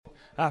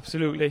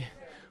Absolutely.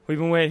 We've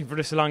been waiting for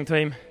this a long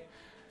time,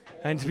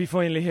 and to be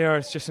finally here,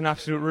 it's just an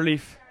absolute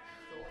relief.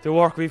 The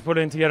work we've put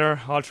in together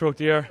all throughout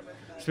the year,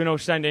 it's been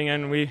outstanding,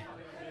 and we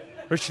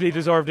richly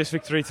deserve this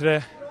victory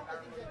today.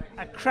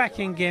 A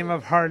cracking game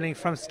of hurling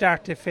from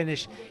start to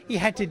finish. You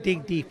had to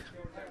dig deep.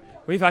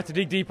 We've had to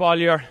dig deep all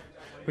year.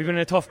 We've been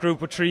in a tough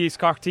group with 3 East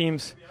Cork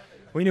teams.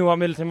 We knew what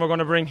Middleton were going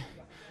to bring.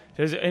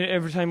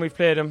 Every time we've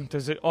played them,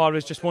 there's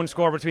always just one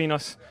score between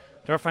us.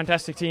 They're a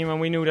fantastic team, and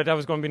we knew that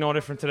was going to be no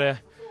different today.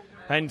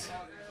 And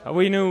I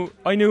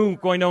knew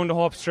going down the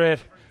Hope straight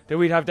that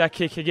we'd have that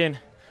kick again.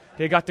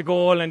 They got the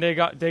goal and they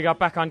got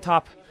back on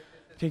top.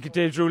 I think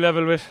they drew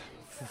level with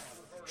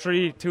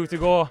 3-2 to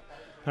go.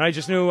 And I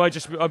just knew,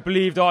 I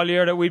believed all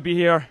year that we'd be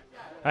here,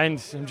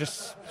 and I'm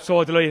just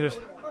so delighted.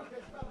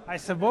 I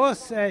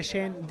suppose,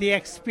 Shane, the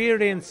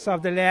experience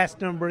of the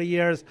last number of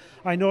years,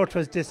 I know it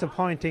was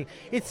disappointing.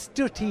 It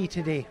stood to you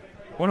today.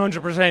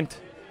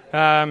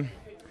 100%.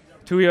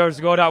 2 years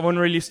ago, that one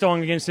really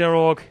stung against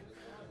Aghabullogue.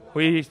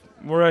 We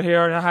were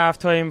here at half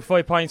time,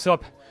 5 points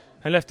up,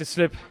 and left it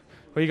slip.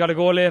 We got a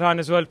goal late on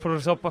as well, put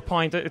us up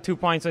 2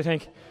 points, I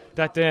think,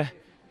 that day.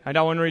 And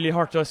that one really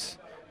hurt us.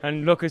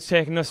 And look, it's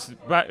taken us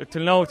back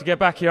till now to get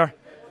back here.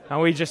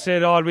 And we just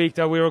said all week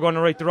that we were going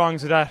to right the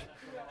wrongs of that.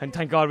 And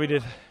thank God we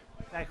did.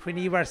 Like when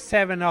you were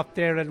 7 up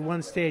there at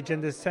one stage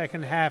in the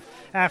second half,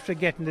 after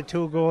getting the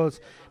 2 goals,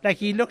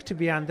 like you looked to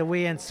be on the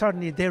way, and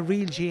suddenly they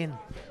reeled you in.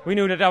 We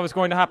knew that was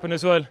going to happen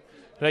as well.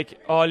 Like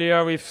all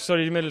year we've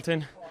studied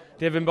Middleton.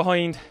 They've been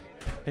behind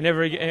in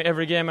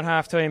every game at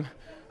half time.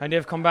 And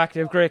they've come back. They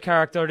have great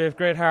character. They have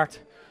great heart.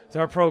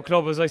 They're a proud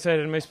club, as I said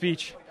in my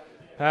speech.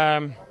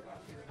 And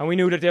we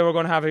knew that they were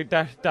going to have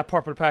that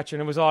purple patch,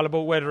 and it was all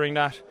about weathering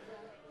that.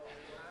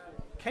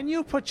 Can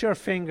you put your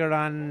finger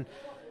on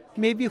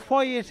maybe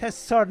why it has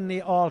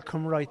suddenly all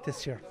come right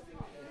this year?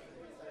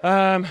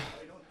 I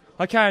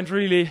can't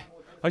really.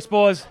 I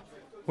suppose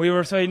we were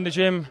outside in the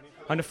gym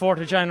on the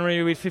 4th of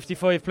January. We had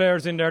 55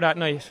 players in there that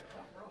night.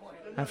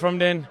 And from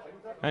then,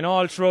 and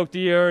all throughout the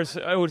years,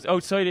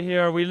 outside of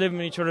here, we live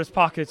in each other's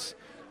pockets.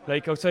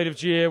 Like outside of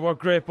GA, we're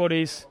great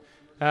buddies.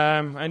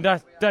 And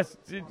that's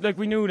like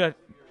we knew that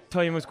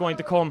time was going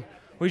to come.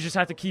 We just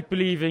had to keep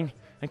believing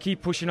and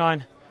keep pushing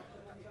on.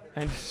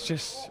 And it's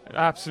just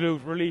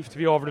absolute relief to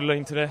be over the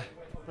line today.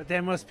 But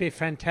there must be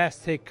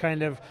fantastic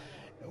kind of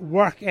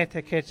work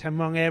etiquette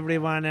among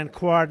everyone, and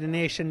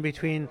coordination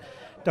between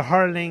the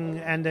hurling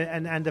and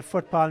the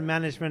football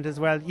management as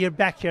well. You're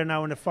back here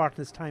now in a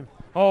fortnight's time.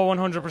 Oh,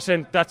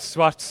 100%. That's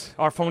what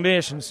our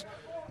foundations,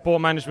 both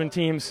management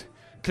teams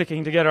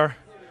clicking together.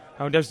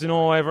 Now, as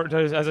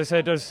I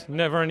said, there's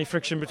never any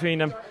friction between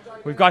them.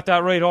 We've got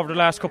that right over the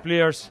last couple of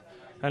years,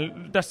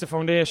 and that's the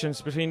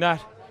foundations between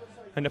that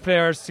and the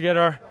players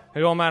together.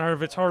 It don't matter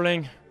if it's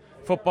hurling,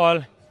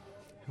 football.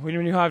 When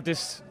you have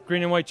this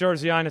green and white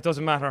jersey on, it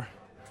doesn't matter.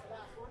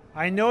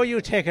 I know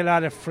you take a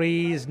lot of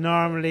frees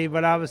normally,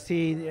 but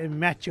obviously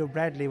Matthew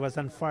Bradley was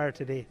on fire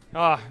today.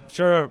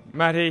 Sure,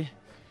 Matty.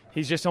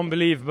 He's just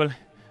unbelievable.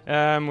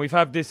 We've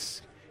had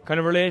this kind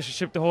of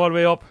relationship the whole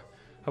way up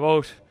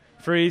about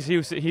frees.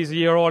 He's a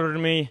year older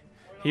than me.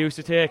 He used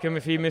to take him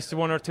if he missed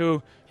 1 or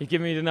 2. He'd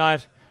give me the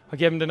nod. I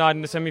gave him the nod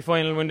in the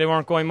semi-final when they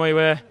weren't going my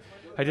way.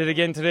 I did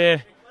again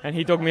today, and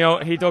he dug me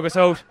out. He dug us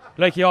out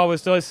like he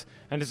always does.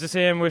 And it's the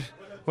same with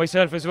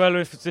myself as well,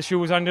 if the shoe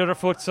was on the other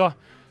foot. So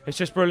it's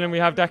just brilliant. We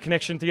have that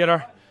connection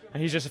together.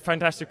 And he's just a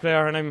fantastic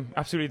player, and I'm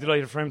absolutely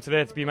delighted for him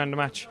today to be man of the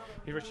match.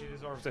 He richly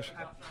deserves it.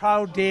 A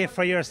proud day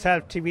for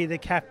yourself to be the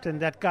captain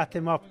that got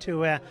them up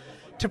to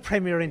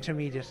Premier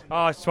Intermediate.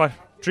 It's what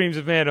dreams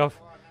have made of.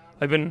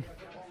 I've been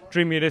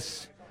dreaming of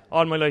this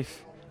all my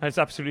life, and it's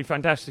absolutely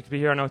fantastic to be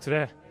here now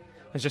today.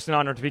 It's just an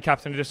honour to be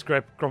captain of this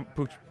great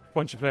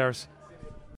bunch of players.